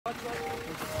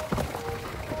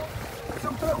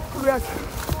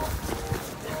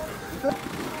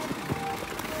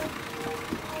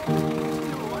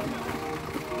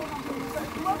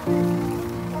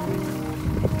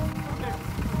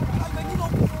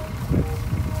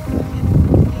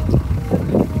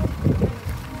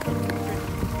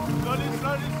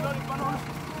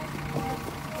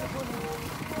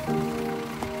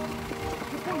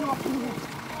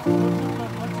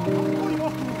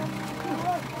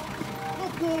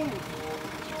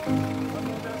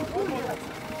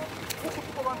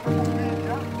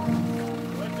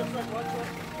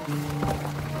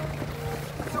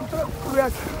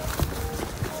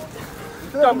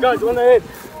Come guys, on the head.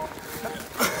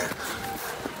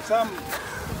 Some.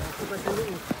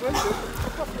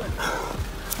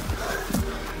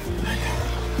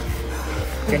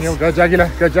 Can you go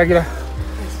jugular? Go jugular.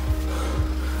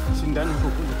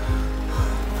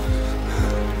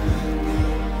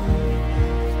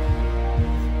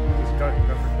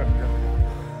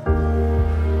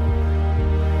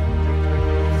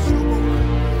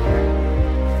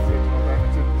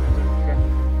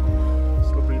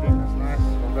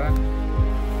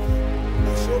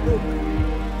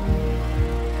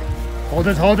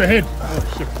 Hold the head.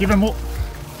 Oh, shit. Give him more.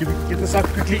 Get this up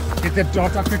quickly. Get that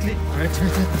dart up quickly. Right.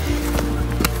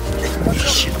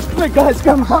 Shit. Wait, guys,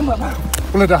 come.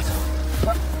 Pull it out.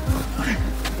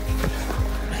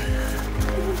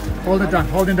 Hold it down.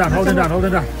 Hold it down. I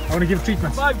want to give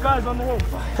treatments. 5 guys on the head.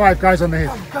 5 guys on the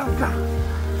head. Come.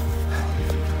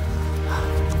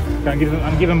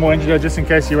 I'm giving more antidote just in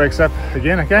case he wakes up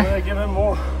again, okay? Yeah, give him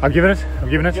more. I'm giving it.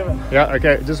 Yeah,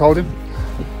 okay, just hold him.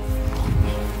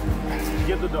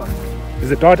 Get the dart. Is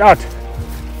the dart out?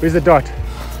 Where's the dart?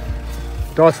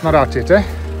 Dart's not out yet, eh?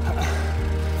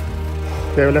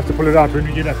 Okay, we'll have to pull it out when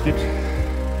we get up.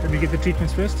 Let me get the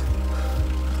treatments first.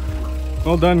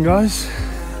 Well done, guys.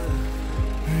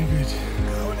 Very good.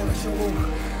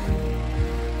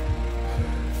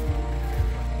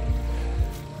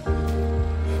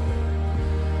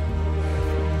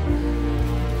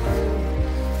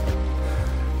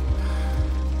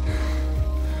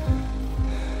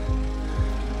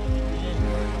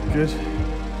 Good.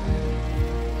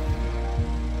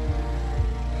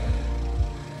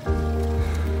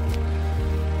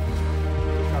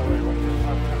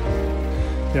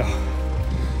 Yeah,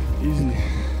 easily.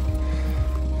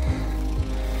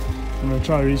 I'm gonna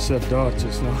try to reach that dart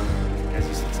just now. Yes,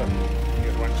 just hit something.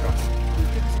 You get one shot.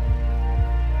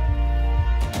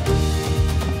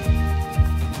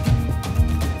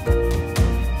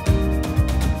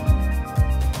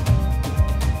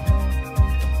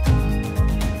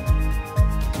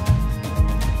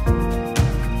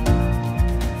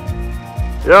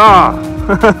 Ja!